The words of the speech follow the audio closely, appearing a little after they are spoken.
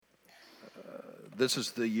this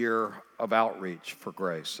is the year of outreach for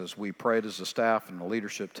Grace. As we prayed as a staff and the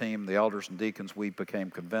leadership team, the elders and deacons, we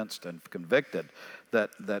became convinced and convicted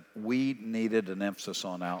that we needed an emphasis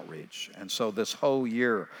on outreach. And so this whole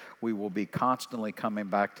year, we will be constantly coming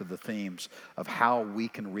back to the themes of how we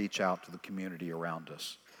can reach out to the community around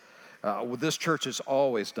us. This church has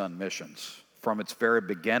always done missions from its very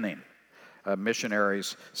beginning.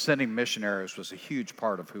 Sending missionaries was a huge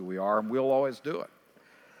part of who we are, and we'll always do it,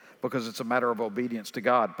 because it's a matter of obedience to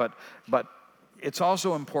God. But it's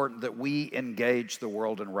also important that we engage the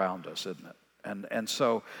world around us, isn't it? And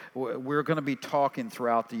so we're going to be talking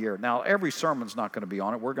throughout the year. Now, every sermon's not going to be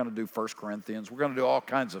on it. We're going to do 1 Corinthians. We're going to do all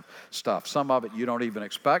kinds of stuff. Some of it you don't even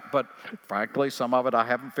expect, but frankly, some of it I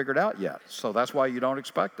haven't figured out yet. So that's why you don't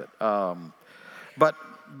expect it. But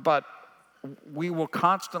we will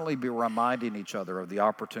constantly be reminding each other of the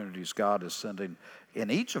opportunities God is sending in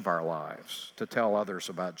each of our lives to tell others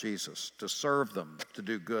about Jesus, to serve them, to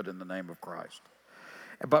do good in the name of Christ.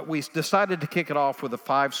 But we decided to kick it off with a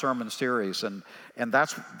 5-sermon series, and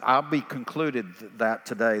I'll be concluded that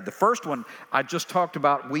today. The first one, I just talked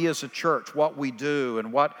about we as a church, what we do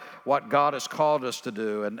and what God has called us to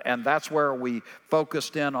do, and that's where we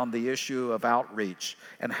focused in on the issue of outreach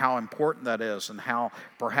and how important that is and how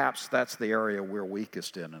perhaps that's the area we're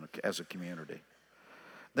weakest in as a community.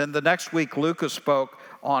 Then the next week, Lucas spoke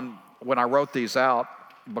on, when I wrote these out,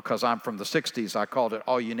 because I'm from the 60s, I called it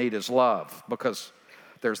All You Need Is Love, because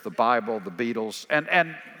there's the Bible, the Beatles,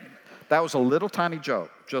 and that was a little tiny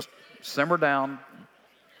joke. Just simmer down.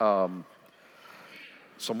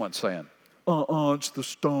 Someone saying, it's the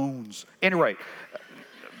Stones. Anyway,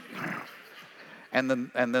 and then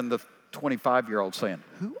the 25-year-old saying,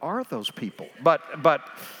 who are those people? But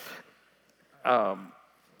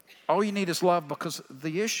all you need is love, because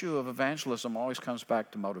the issue of evangelism always comes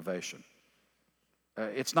back to motivation.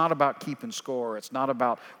 It's not about keeping score. It's not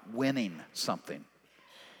about winning something.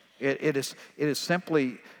 It is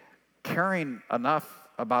simply caring enough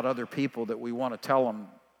about other people that we want to tell them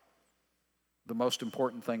the most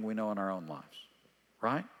important thing we know in our own lives,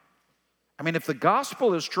 right? I mean, if the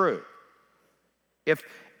gospel is true, if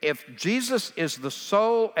Jesus is the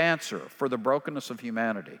sole answer for the brokenness of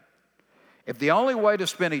humanity, if the only way to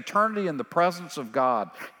spend eternity in the presence of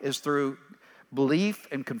God is through belief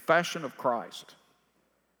and confession of Christ,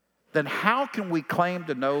 then how can we claim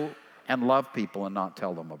to know and love people and not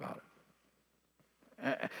tell them about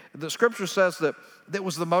it? The scripture says that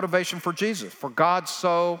was the motivation for Jesus. For God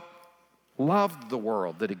so loved the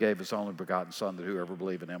world that he gave his only begotten Son, that whoever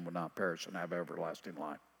believes in him would not perish and have everlasting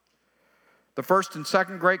life. The first and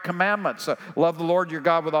second great commandments, love the Lord your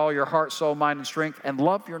God with all your heart, soul, mind, and strength, and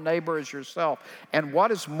love your neighbor as yourself. And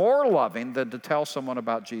what is more loving than to tell someone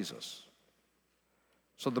about Jesus?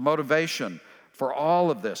 So the motivation for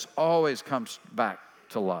all of this always comes back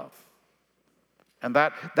to love. And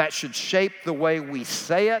that should shape the way we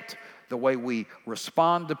say it, the way we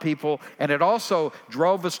respond to people. And it also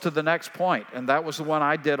drove us to the next point, and that was the one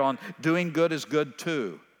I did on doing good is good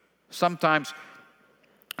too. Sometimes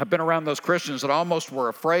I've been around those Christians that almost were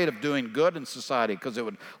afraid of doing good in society because it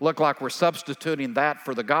would look like we're substituting that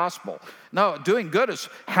for the gospel. No, doing good is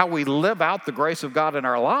how we live out the grace of God in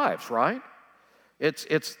our lives, right?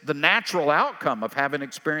 It's the natural outcome of having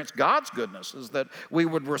experienced God's goodness, is that we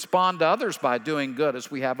would respond to others by doing good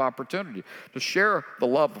as we have opportunity to share the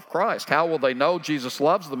love of Christ. How will they know Jesus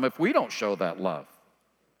loves them if we don't show that love?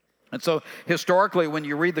 And so historically, when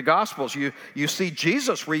you read the Gospels, you see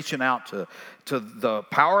Jesus reaching out to the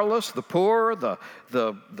powerless, the poor, the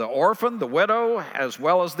orphan, the widow, as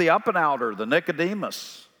well as the up and outer, the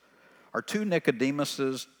Nicodemus. Or two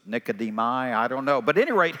Nicodemuses, Nicodemi, I don't know. But at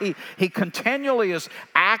any rate, he continually is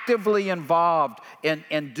actively involved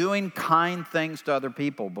in doing kind things to other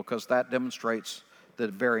people, because that demonstrates the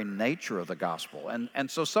very nature of the gospel.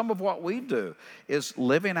 And so some of what we do is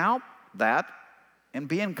living out that and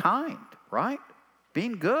being kind, right?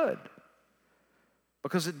 Being good.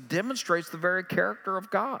 Because it demonstrates the very character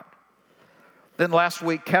of God. Then last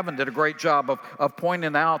week, Kevin did a great job of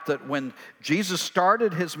pointing out that when Jesus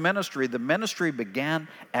started his ministry, the ministry began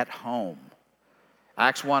at home.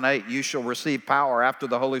 Acts 1:8, you shall receive power after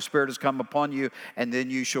the Holy Spirit has come upon you, and then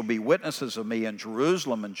you shall be witnesses of me in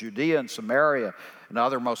Jerusalem and Judea and Samaria and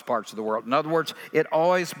othermost parts of the world. In other words, it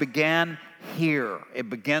always began here. It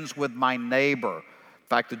begins with my neighbor. In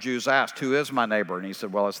fact, the Jews asked, who is my neighbor? And he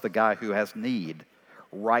said, well, it's the guy who has need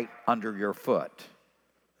right under your foot.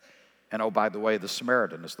 And oh, by the way, the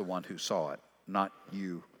Samaritan is the one who saw it, not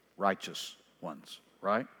you righteous ones,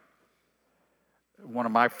 right? One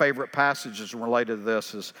of my favorite passages related to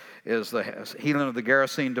this is the healing of the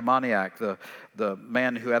Gerasene demoniac, the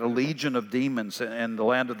man who had a legion of demons in the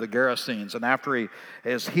land of the Gerasenes. And after he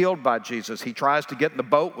is healed by Jesus, he tries to get in the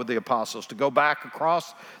boat with the apostles to go back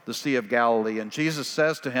across the Sea of Galilee. And Jesus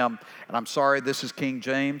says to him, and I'm sorry, this is King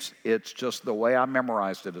James. It's just the way I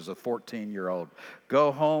memorized it as a 14-year-old.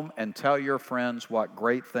 Go home and tell your friends what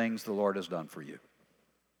great things the Lord has done for you.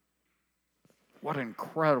 What an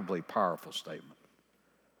incredibly powerful statement.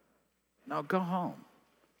 Now go home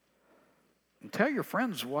and tell your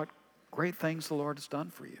friends what great things the Lord has done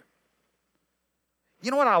for you.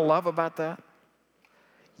 You know what I love about that?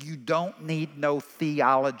 You don't need no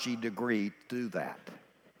theology degree to do that.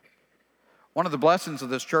 One of the blessings of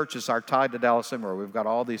this church is our tie to Dallas Seminary. We've got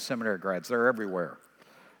all these seminary grads. They're everywhere.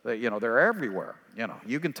 They're everywhere.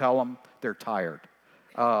 You can tell them they're tired.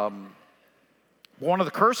 One of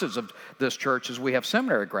the curses of this church is we have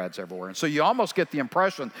seminary grads everywhere. And so you almost get the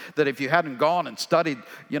impression that if you hadn't gone and studied,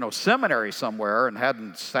 seminary somewhere and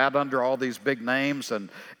hadn't sat under all these big names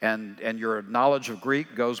and your knowledge of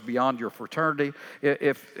Greek goes beyond your fraternity,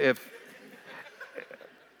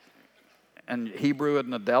 and Hebrew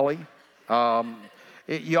in the deli,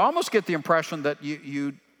 you almost get the impression that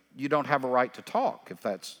you don't have a right to talk if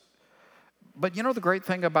that's. But the great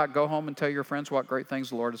thing about go home and tell your friends what great things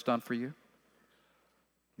the Lord has done for you?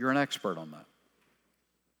 You're an expert on that.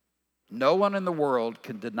 No one in the world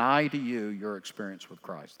can deny to you your experience with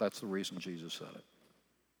Christ. That's the reason Jesus said it.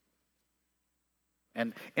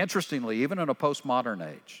 And interestingly, even in a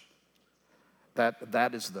postmodern age,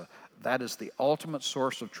 that is the ultimate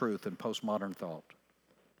source of truth in postmodern thought.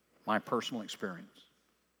 My personal experience.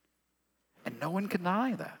 And no one can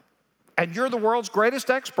deny that. And you're the world's greatest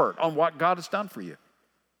expert on what God has done for you.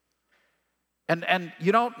 And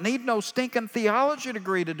you don't need no stinking theology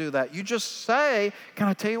degree to do that. You just say, can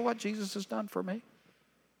I tell you what Jesus has done for me?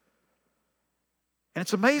 And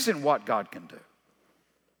it's amazing what God can do.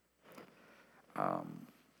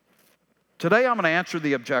 Today I'm going to answer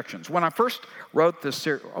the objections. When I first wrote this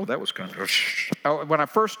series, that was kind of,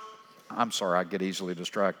 I'm sorry, I get easily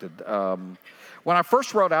distracted. When I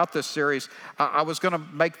first wrote out this series, I was going to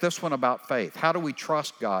make this one about faith. How do we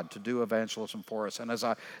trust God to do evangelism for us? And as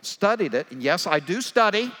I studied it, and yes, I do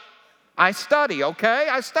study. I study, okay?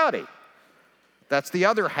 I study. That's the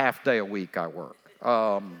other half day a week I work.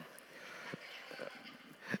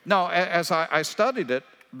 No, as I studied it,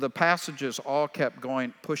 the passages all kept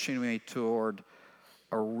pushing me toward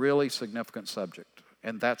a really significant subject.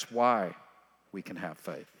 And that's why we can have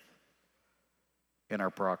faith in our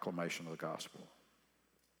proclamation of the gospel.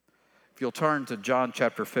 If you'll turn to John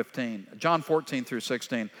chapter 15, John 14 through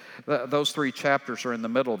 16, those three chapters are in the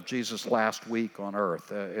middle of Jesus' last week on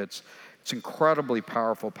earth. It's incredibly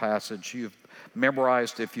powerful passage. You've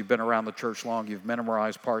memorized, if you've been around the church long, you've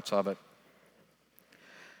memorized parts of it.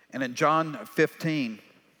 And in John 15,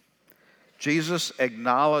 Jesus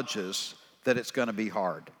acknowledges that it's going to be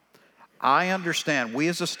hard. I understand, we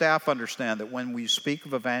as a staff understand that when we speak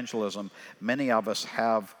of evangelism, many of us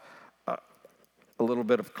have a little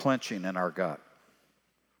bit of clenching in our gut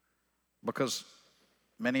because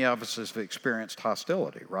many of us have experienced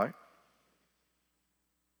hostility, right?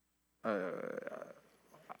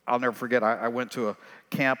 I'll never forget, I went to a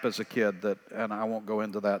camp as a kid and I won't go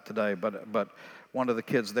into that today, but one of the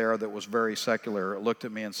kids there that was very secular looked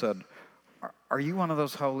at me and said, "Are you one of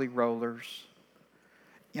those holy rollers?"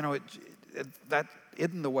 That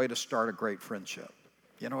isn't the way to start a great friendship.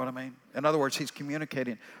 You know what I mean? In other words, he's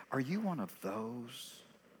communicating, are you one of those?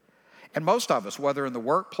 And most of us, whether in the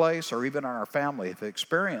workplace or even in our family, have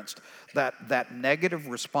experienced that negative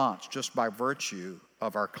response just by virtue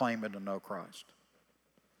of our claiming to know Christ.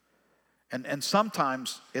 And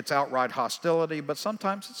sometimes it's outright hostility, but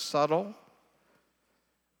sometimes it's subtle.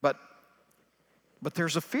 But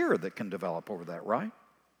there's a fear that can develop over that, right?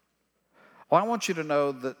 Well, I want you to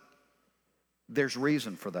know that there's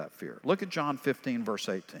reason for that fear. Look at John 15, verse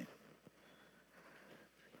 18.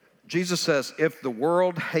 Jesus says, if the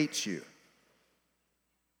world hates you,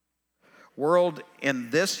 world in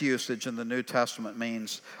this usage in the New Testament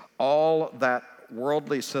means all that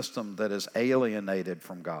worldly system that is alienated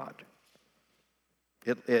from God.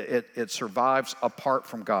 It survives apart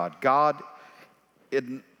from God. God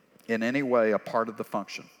isn't in any way a part of the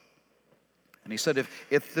function. And he said,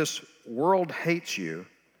 if this world hates you,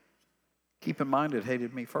 keep in mind it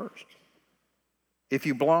hated me first. If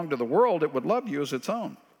you belong to the world, it would love you as its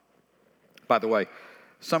own. By the way,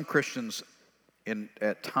 some Christians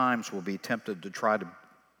at times will be tempted to try to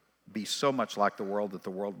be so much like the world that the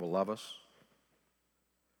world will love us.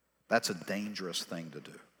 That's a dangerous thing to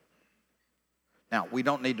do. Now, we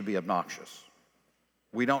don't need to be obnoxious.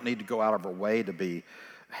 We don't need to go out of our way to be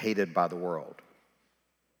hated by the world.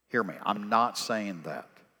 Hear me, I'm not saying that.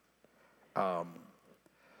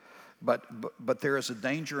 But there is a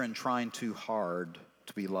danger in trying too hard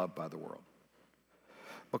to be loved by the world,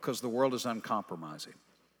 because the world is uncompromising.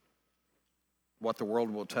 What the world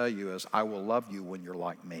will tell you is, I will love you when you're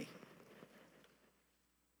like me.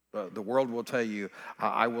 The world will tell you,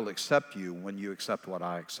 I will accept you when you accept what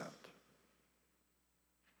I accept,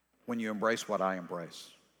 when you embrace what I embrace.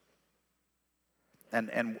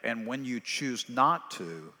 And when you choose not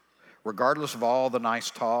to, regardless of all the nice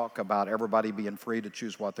talk about everybody being free to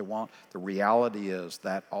choose what they want, the reality is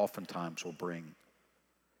that oftentimes will bring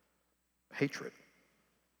hatred.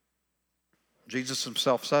 Jesus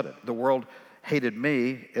himself said it. The world hated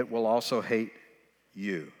me, it will also hate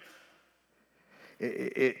you.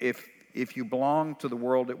 If you belong to the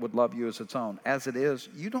world, it would love you as its own. As it is,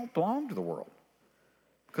 you don't belong to the world,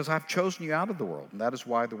 because I've chosen you out of the world, and that is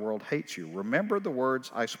why the world hates you. Remember the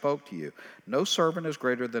words I spoke to you. No servant is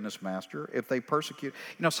greater than his master. If they persecute,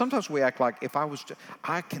 sometimes we act like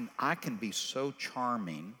I can be so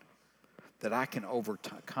charming that I can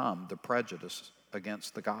overcome the prejudice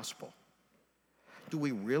against the gospel. Do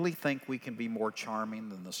we really think we can be more charming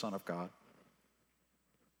than the Son of God?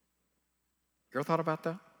 You ever thought about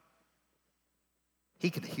that? He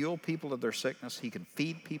can heal people of their sickness. He can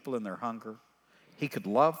feed people in their hunger. He could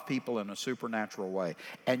love people in a supernatural way.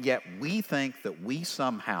 And yet we think that we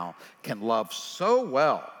somehow can love so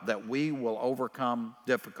well that we will overcome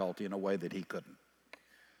difficulty in a way that he couldn't.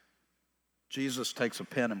 Jesus takes a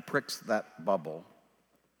pen and pricks that bubble.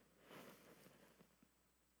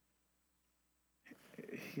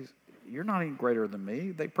 You're not any greater than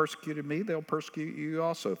me. They persecuted me, they'll persecute you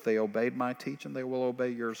also. If they obeyed my teaching, they will obey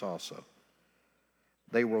yours also.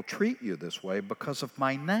 They will treat you this way because of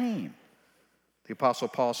my name. The Apostle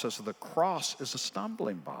Paul says the cross is a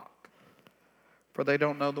stumbling block, for they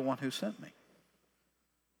don't know the one who sent me.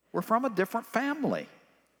 We're from a different family.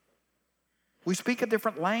 We speak a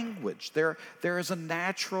different language. There is a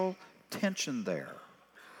natural tension there.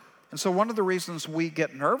 And so one of the reasons we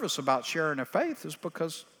get nervous about sharing our faith is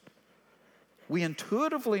because we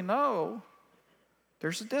intuitively know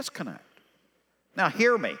there's a disconnect. Now,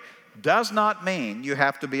 hear me. Does not mean you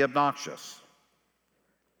have to be obnoxious.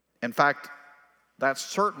 In fact, that's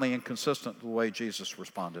certainly inconsistent with the way Jesus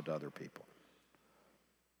responded to other people.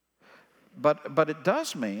 But it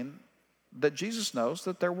does mean that Jesus knows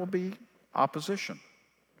that there will be opposition.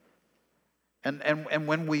 And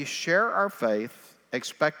when we share our faith,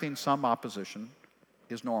 expecting some opposition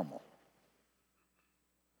is normal.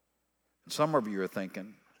 And some of you are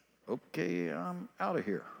thinking, okay, I'm out of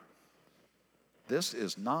here. This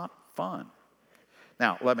is not fun.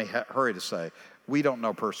 Now, let me hurry to say, we don't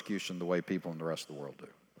know persecution the way people in the rest of the world do.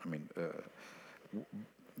 I mean,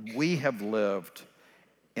 we have lived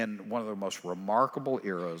in one of the most remarkable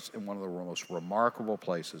eras, in one of the most remarkable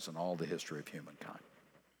places in all the history of humankind.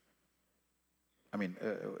 I mean,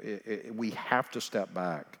 we have to step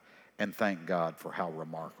back and thank God for how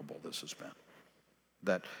remarkable this has been.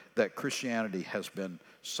 That Christianity has been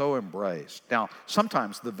so embraced. Now,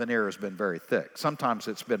 sometimes the veneer has been very thick. Sometimes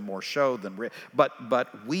it's been more show than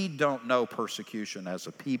but we don't know persecution as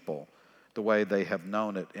a people the way they have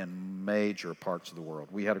known it in major parts of the world.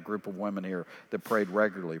 We had a group of women here that prayed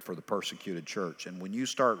regularly for the persecuted church. And when you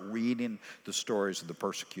start reading the stories of the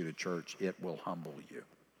persecuted church, it will humble you.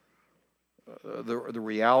 The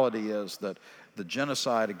reality is that the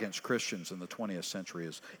genocide against Christians in the 20th century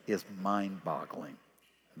is mind-boggling.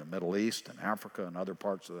 In the Middle East and Africa and other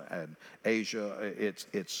parts of and Asia,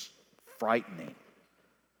 it's frightening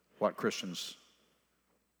what Christians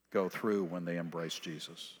go through when they embrace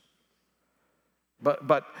Jesus.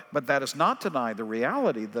 But that is not to deny the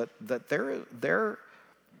reality that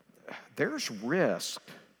there's risk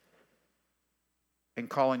in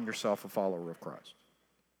calling yourself a follower of Christ.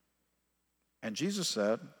 And Jesus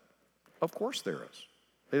said, of course there is.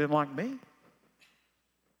 They didn't like me.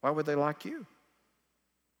 Why would they like you?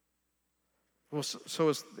 Well, so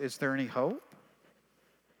is there any hope?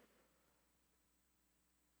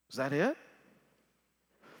 Is that it?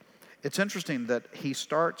 It's interesting that he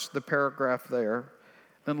starts the paragraph there.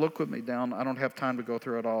 Then look with me down. I don't have time to go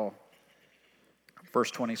through it all.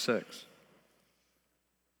 Verse 26.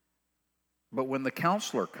 But when the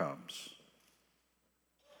counselor comes,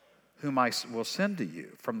 whom I will send to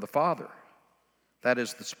you from the Father, that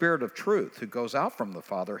is the Spirit of truth who goes out from the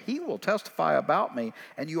Father, he will testify about me,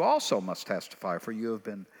 and you also must testify, for you have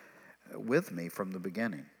been with me from the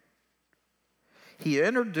beginning. He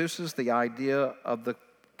introduces the idea of the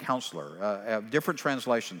counselor, different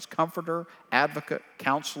translations, comforter, advocate,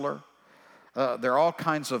 counselor. There are all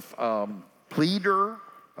kinds of pleader,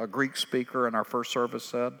 a Greek speaker in our first service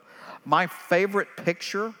said. My favorite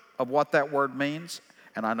picture of what that word means,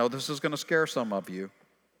 and I know this is going to scare some of you,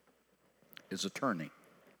 is attorney.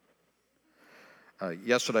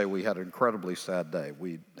 Yesterday we had an incredibly sad day.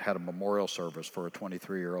 We had a memorial service for a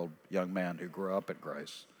 23-year-old young man who grew up at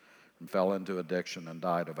Grace and fell into addiction and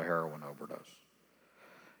died of a heroin overdose.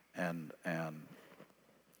 And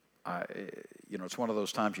it's one of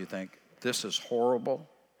those times you think, this is horrible,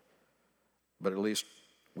 but at least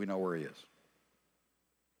we know where he is.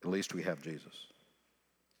 At least we have Jesus.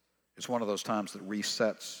 It's one of those times that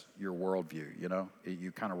resets your worldview,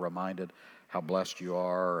 You kind of reminded how blessed you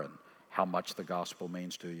are and how much the gospel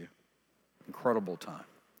means to you. Incredible time.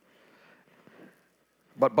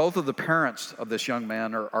 But both of the parents of this young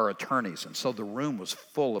man are attorneys, and so the room was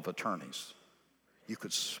full of attorneys. You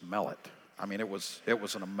could smell it. I mean, it was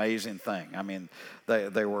an amazing thing. I mean,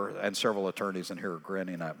 they were, and several attorneys in here are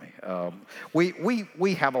grinning at me.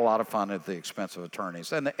 We have a lot of fun at the expense of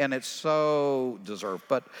attorneys, and it's so deserved.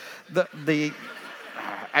 But the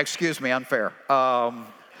excuse me, unfair.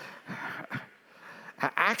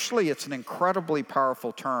 Actually, it's an incredibly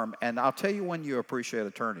powerful term, and I'll tell you when you appreciate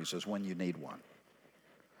attorneys is when you need one.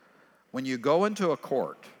 When you go into a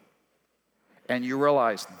court and you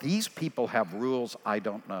realize these people have rules I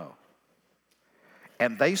don't know,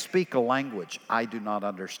 and they speak a language I do not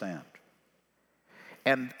understand,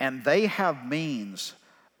 and they have means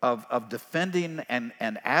of defending and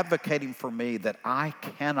advocating for me that I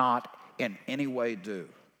cannot in any way do,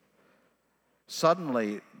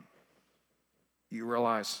 suddenly you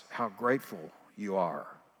realize how grateful you are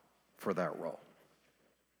for that role.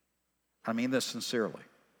 I mean this sincerely.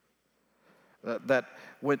 That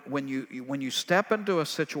when you step into a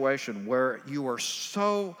situation where you are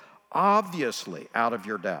so obviously out of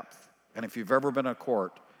your depth, and if you've ever been in a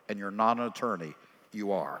court and you're not an attorney,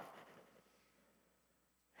 you are.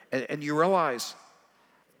 And you realize,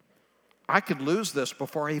 I could lose this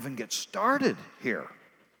before I even get started here.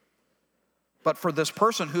 But for this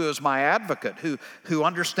person who is my advocate, who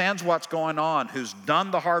understands what's going on, who's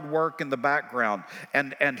done the hard work in the background,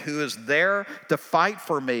 and who is there to fight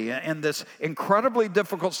for me in this incredibly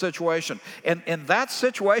difficult situation. And in that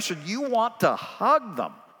situation, you want to hug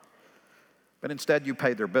them. But instead, you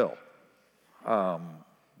pay their bill.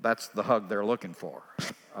 That's the hug they're looking for.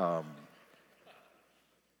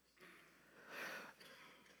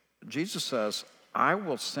 Jesus says, I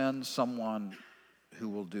will send someone who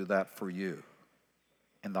will do that for you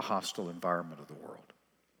in the hostile environment of the world.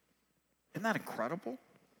 Isn't that incredible?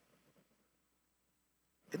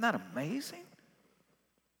 Isn't that amazing?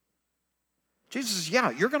 Jesus says,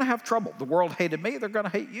 yeah, you're going to have trouble. The world hated me, they're going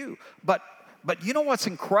to hate you. But you know what's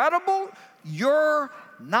incredible? You're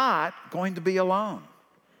not going to be alone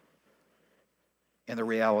in the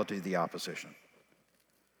reality of the opposition.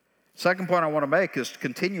 Second point I want to make is to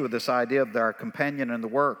continue with this idea of our companion in the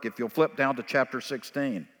work. If you'll flip down to chapter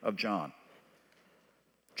 16 of John.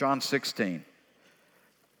 John 16,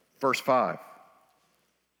 verse 5.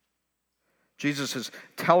 Jesus is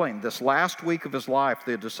telling this last week of his life,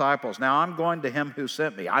 the disciples, now I'm going to him who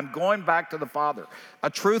sent me. I'm going back to the Father. A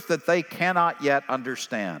truth that they cannot yet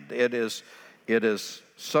understand. It is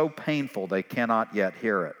so painful they cannot yet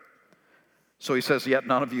hear it. So he says, yet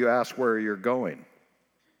none of you ask where you're going.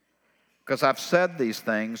 Because I've said these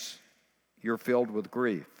things, you're filled with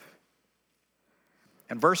grief.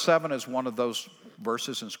 And verse 7 is one of those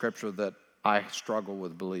verses in Scripture that I struggle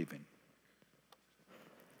with believing.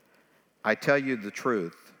 I tell you the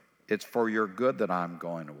truth, it's for your good that I'm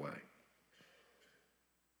going away.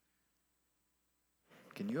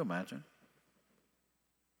 Can you imagine?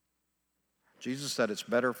 Jesus said, it's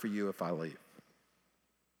better for you if I leave.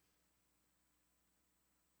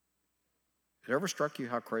 Has it ever struck you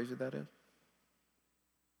how crazy that is?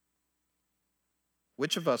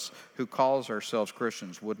 Which of us who calls ourselves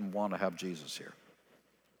Christians wouldn't want to have Jesus here?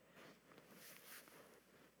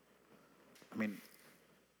 I mean,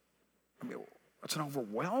 it's an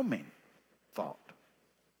overwhelming thought.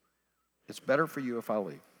 It's better for you if I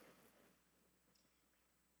leave.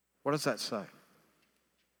 What does that say?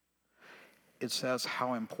 It says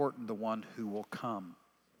how important the one who will come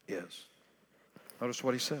is. Notice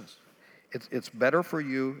what he says. It's better for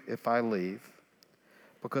you if I leave,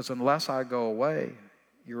 because unless I go away,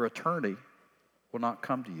 your attorney will not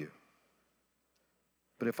come to you.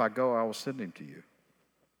 But if I go, I will send him to you.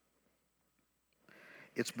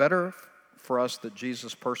 It's better for us that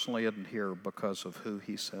Jesus personally isn't here because of who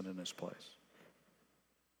he sent in his place.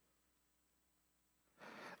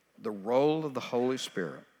 The role of the Holy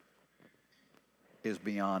Spirit is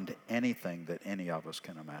beyond anything that any of us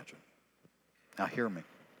can imagine. Now hear me.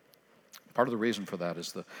 Part of the reason for that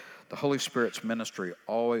is the Holy Spirit's ministry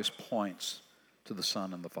always points to the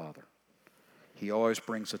Son and the Father. He always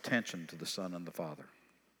brings attention to the Son and the Father.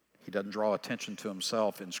 He doesn't draw attention to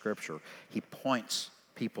himself in Scripture. He points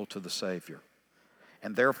people to the Savior.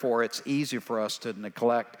 And therefore, it's easy for us to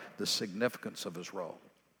neglect the significance of his role.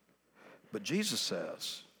 But Jesus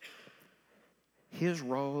says, his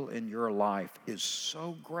role in your life is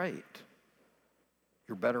so great,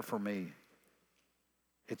 you're better for me.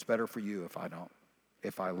 It's better for you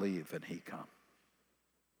if I leave and he come.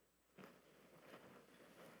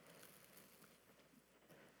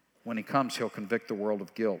 When he comes, he'll convict the world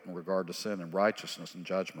of guilt in regard to sin and righteousness and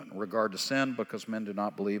judgment. In regard to sin, because men do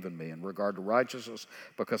not believe in me. In regard to righteousness,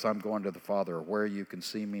 because I'm going to the Father, where you can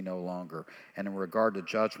see me no longer. And in regard to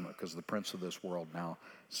judgment, because the prince of this world now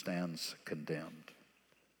stands condemned.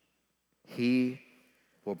 He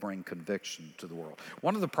will bring conviction to the world.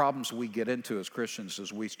 One of the problems we get into as Christians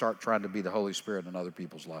is we start trying to be the Holy Spirit in other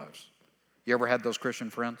people's lives. You ever had those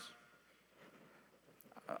Christian friends?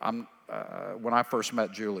 When I first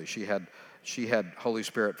met Julie, she had Holy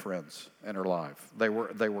Spirit friends in her life. They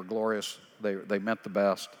were glorious. They meant the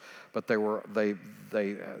best, but they were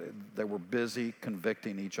busy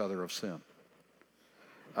convicting each other of sin.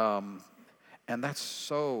 And that's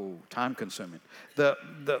so time consuming.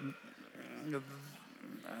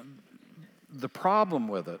 The problem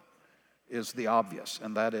with it is the obvious,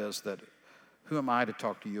 and that is that who am I to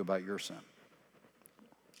talk to you about your sin?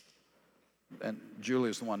 And Julie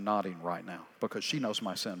is the one nodding right now because she knows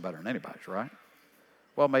my sin better than anybody's, right?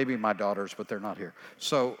 Well, maybe my daughters, but they're not here.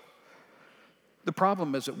 So the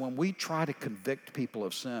problem is that when we try to convict people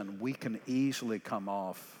of sin, we can easily come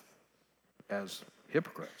off as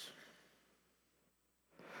hypocrites.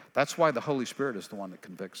 That's why the Holy Spirit is the one that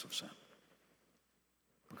convicts of sin,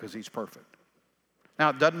 because he's perfect. Now,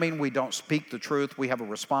 it doesn't mean we don't speak the truth. We have a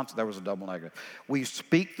response. There was a double negative. We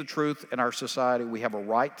speak the truth in our society. We have a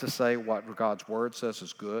right to say what God's Word says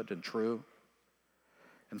is good and true.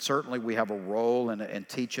 And certainly we have a role in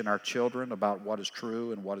teaching our children about what is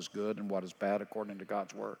true and what is good and what is bad according to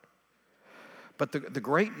God's Word. But the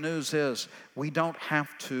great news is we don't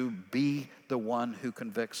have to be the one who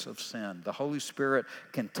convicts of sin. The Holy Spirit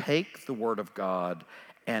can take the Word of God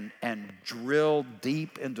and drill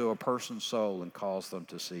deep into a person's soul and cause them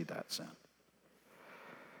to see that sin.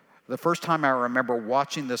 The first time I remember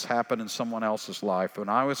watching this happen in someone else's life, when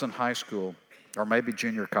I was in high school, or maybe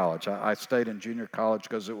junior college. I stayed in junior college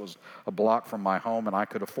because it was a block from my home and I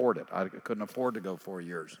could afford it. I couldn't afford to go 4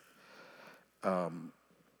 years. And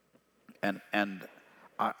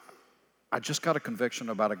I just got a conviction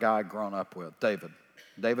about a guy I'd grown up with, David.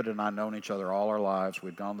 David and I known each other all our lives.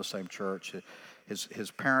 We'd gone to the same church.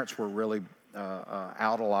 His parents were really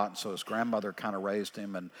out a lot, and so his grandmother kind of raised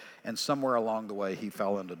him. And somewhere along the way, he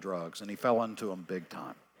fell into drugs, and he fell into them big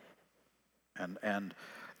time. And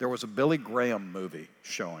there was a Billy Graham movie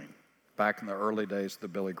showing back in the early days of the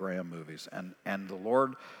Billy Graham movies. And the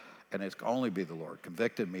Lord, and it's only be the Lord,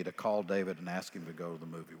 convicted me to call David and ask him to go to the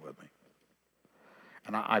movie with me.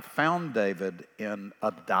 And I found David in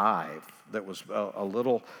a dive that was a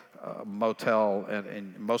little motel,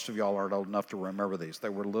 and most of y'all aren't old enough to remember these. They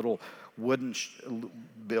were little wooden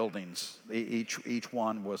buildings. Each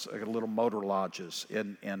one was little motor lodges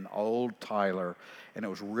in old Tyler, and it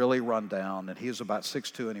was really run down. And he was about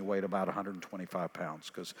 6'2", and he weighed about 125 pounds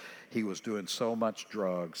because he was doing so much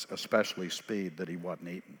drugs, especially speed, that he wasn't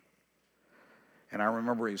eating. And I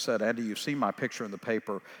remember he said, "Andy, you've seen my picture in the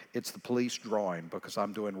paper. It's the police drawing because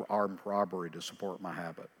I'm doing armed robbery to support my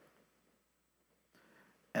habit."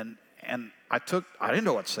 And I didn't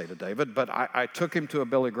know what to say to David, but I took him to a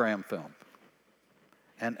Billy Graham film.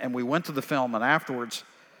 And we went to the film, and afterwards,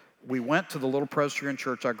 we went to the little Presbyterian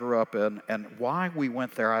church I grew up in. And why we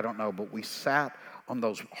went there, I don't know, but we sat on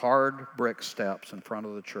those hard brick steps in front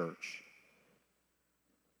of the church.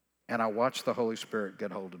 And I watched the Holy Spirit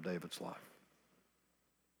get hold of David's life.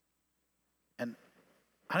 And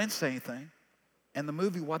I didn't say anything. And the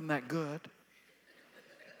movie wasn't that good.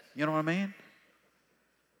 You know what I mean?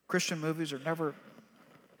 Christian movies are never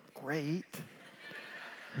great.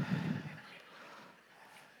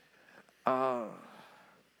 But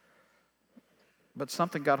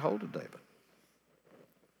something got hold of David.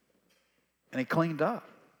 And he cleaned up.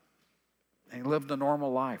 And he lived a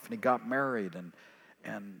normal life. And he got married.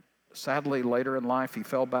 And sadly, later in life, he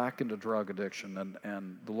fell back into drug addiction.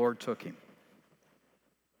 And the Lord took him.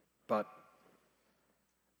 But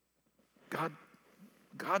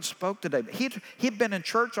God spoke to David. He'd been in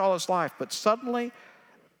church all his life, but suddenly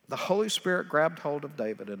the Holy Spirit grabbed hold of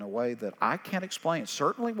David in a way that I can't explain. It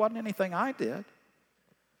certainly wasn't anything I did.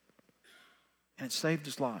 And it saved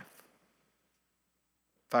his life.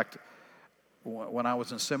 In fact, when I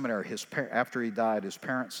was in seminary, after he died, his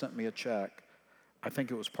parents sent me a check. I think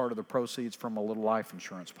it was part of the proceeds from a little life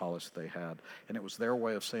insurance policy they had. And it was their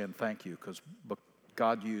way of saying thank you, because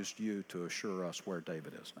God used you to assure us where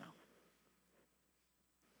David is now.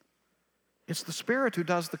 It's the Spirit who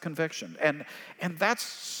does the conviction. And that's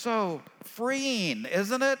so freeing,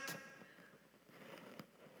 isn't it?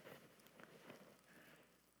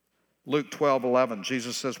 Luke 12:11,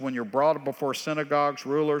 Jesus says, when you're brought before synagogues,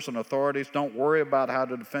 rulers, and authorities, don't worry about how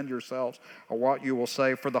to defend yourselves or what you will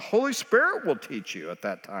say, for the Holy Spirit will teach you at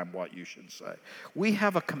that time what you should say. We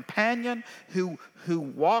have a companion who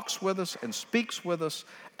walks with us and speaks with us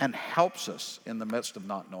and helps us in the midst of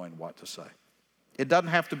not knowing what to say. It doesn't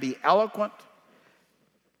have to be eloquent,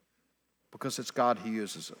 because it's God who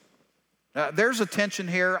uses it. There's a tension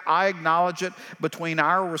here, I acknowledge it, between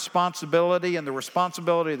our responsibility and the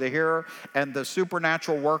responsibility of the hearer and the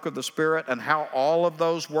supernatural work of the Spirit, and how all of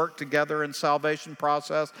those work together in salvation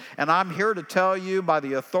process. And I'm here to tell you, by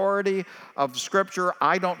the authority of Scripture,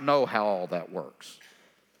 I don't know how all that works.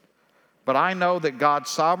 But I know that God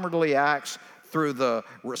sovereignly acts through the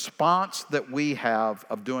response that we have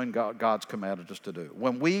of doing God's commanded us to do.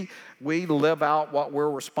 When we live out what we're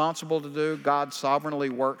responsible to do, God sovereignly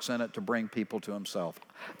works in it to bring people to himself.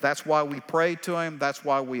 That's why we pray to him. That's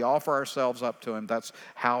why we offer ourselves up to him. That's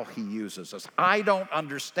how he uses us. I don't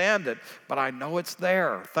understand it, but I know it's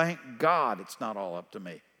there. Thank God it's not all up to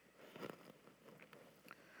me.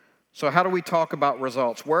 So how do we talk about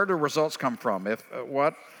results? Where do results come from?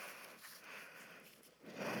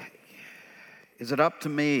 Is it up to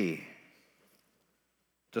me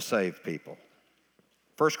to save people?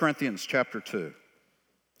 1 Corinthians chapter 2,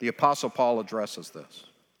 the Apostle Paul addresses this.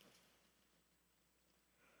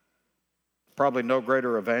 Probably no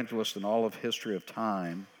greater evangelist in all of history of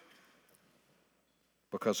time,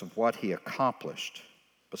 because of what he accomplished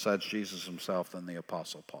besides Jesus himself, than the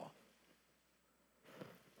Apostle Paul.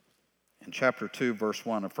 In chapter 2, verse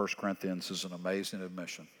 1 of 1 Corinthians is an amazing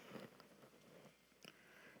admission.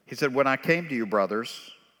 He said, when I came to you,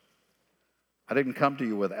 brothers, I didn't come to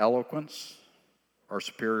you with eloquence or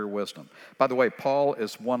superior wisdom. By the way, Paul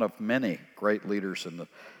is one of many great leaders in the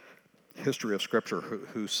history of Scripture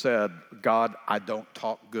who said, God, I don't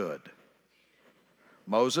talk good.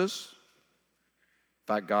 Moses,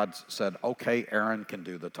 in fact, God said, okay, Aaron can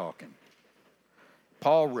do the talking.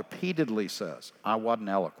 Paul repeatedly says, I wasn't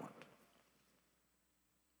eloquent.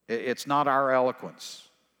 It's not our eloquence.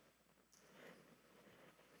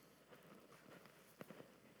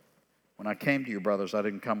 When I came to you, brothers, I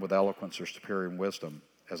didn't come with eloquence or superior wisdom,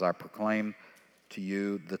 as I proclaim to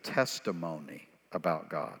you the testimony about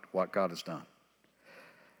God, what God has done.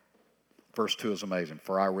 Verse 2 is amazing.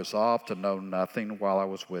 For I resolved to know nothing while I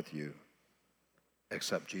was with you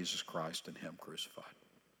except Jesus Christ and him crucified.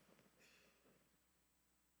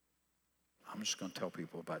 I'm just going to tell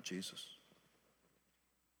people about Jesus.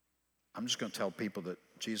 I'm just going to tell people that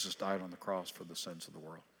Jesus died on the cross for the sins of the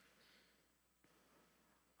world.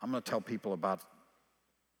 I'm going to tell people about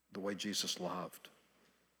the way Jesus loved.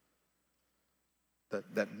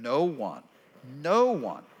 That no one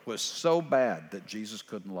was so bad that Jesus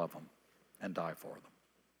couldn't love them and die for them.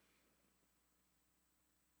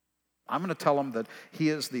 I'm going to tell them that he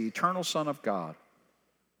is the eternal Son of God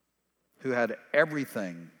who had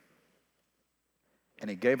everything, and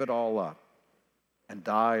he gave it all up and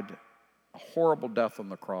died a horrible death on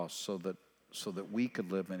the cross so that we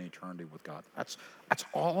could live in eternity with God. That's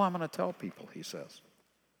all I'm going to tell people, he says.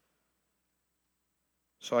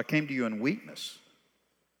 So I came to you in weakness.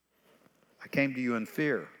 I came to you in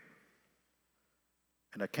fear.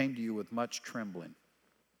 And I came to you with much trembling.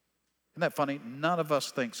 Isn't that funny? None of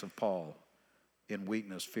us thinks of Paul in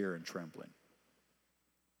weakness, fear, and trembling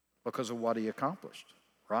because of what he accomplished,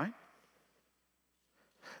 right?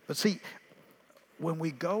 But see, when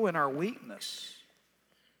we go in our weakness,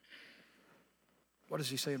 what does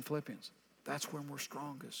he say in Philippians? That's when we're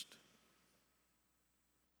strongest.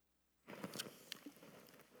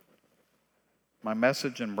 My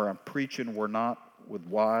message and my preaching were not with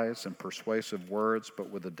wise and persuasive words, but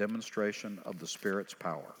with a demonstration of the Spirit's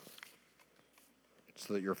power,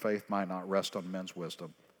 so that your faith might not rest on men's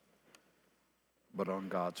wisdom, but on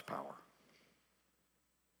God's power.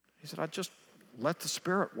 He said, I just let the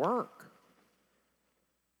Spirit work.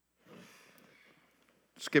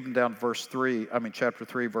 Skipping down to chapter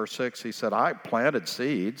 3, verse 6, he said, I planted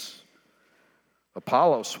seeds,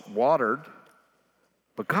 Apollos watered,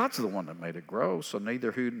 but God's the one that made it grow, so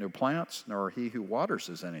neither who plants nor he who waters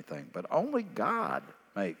is anything, but only God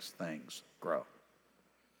makes things grow.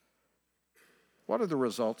 What are the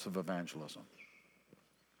results of evangelism?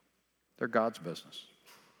 They're God's business.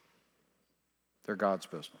 They're God's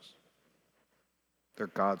business. They're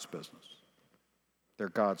God's business. They're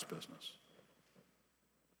God's business.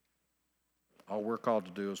 All we're called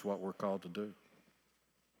to do is what we're called to do.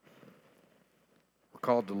 We're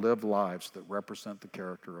called to live lives that represent the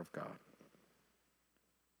character of God.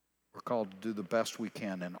 We're called to do the best we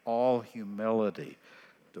can in all humility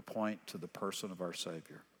to point to the person of our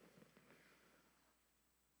Savior.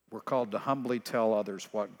 We're called to humbly tell others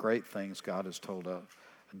what great things God has told us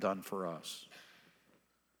and done for us.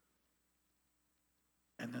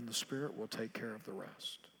 And then the Spirit will take care of the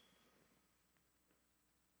rest.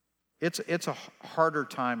 It's a harder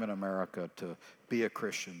time in America to be a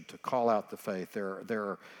Christian, to call out the faith.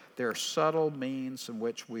 There are subtle means in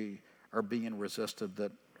which we are being resisted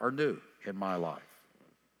that are new in my life.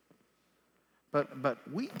 But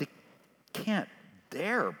we can't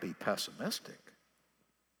dare be pessimistic.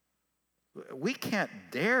 We can't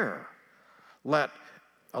dare let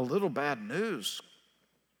a little bad news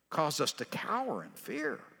cause us to cower in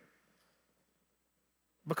fear.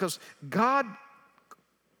 Because God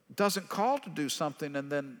doesn't call to do something and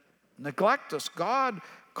then neglect us. God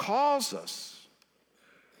calls us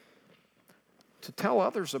to tell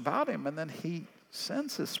others about Him, and then He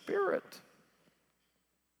sends His Spirit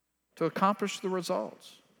to accomplish the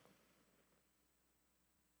results.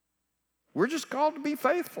 We're just called to be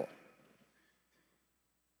faithful.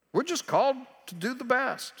 We're just called to do the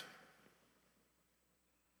best.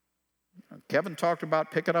 Kevin talked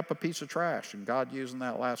about picking up a piece of trash and God using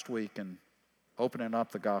that last week and opening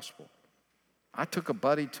up the gospel. I took a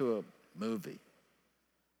buddy to a movie.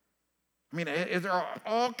 I mean, there are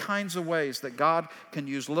all kinds of ways that God can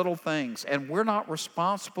use little things, and we're not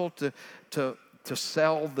responsible to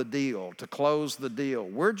sell the deal, to close the deal.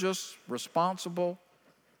 We're just responsible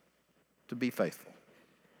to be faithful.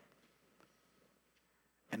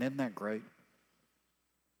 And isn't that great?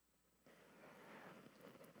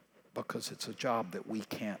 Because it's a job that we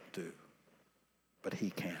can't do, but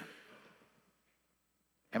He can.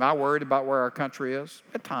 Am I worried about where our country is?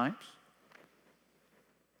 At times.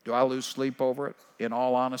 Do I lose sleep over it? In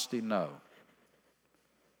all honesty, no.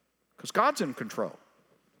 Because God's in control.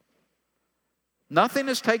 Nothing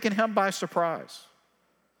has taken Him by surprise.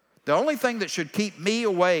 The only thing that should keep me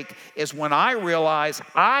awake is when I realize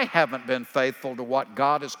I haven't been faithful to what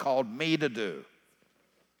God has called me to do.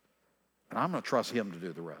 And I'm going to trust Him to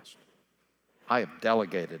do the rest. I have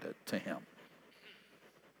delegated it to Him.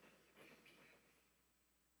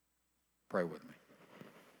 Pray with me.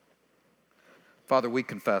 Father, we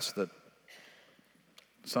confess that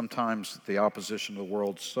sometimes the opposition of the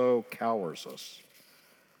world so cowers us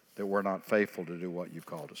that we're not faithful to do what you've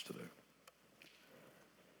called us to do.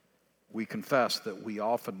 We confess that we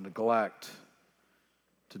often neglect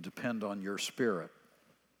to depend on your Spirit,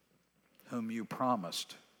 whom you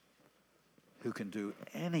promised, who can do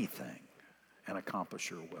anything and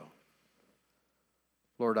accomplish your will.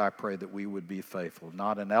 Lord, I pray that we would be faithful,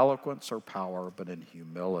 not in eloquence or power, but in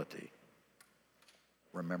humility.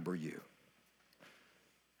 Remember you.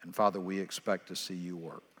 And Father, we expect to see you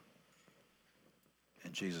work.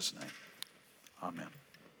 In Jesus' name, amen.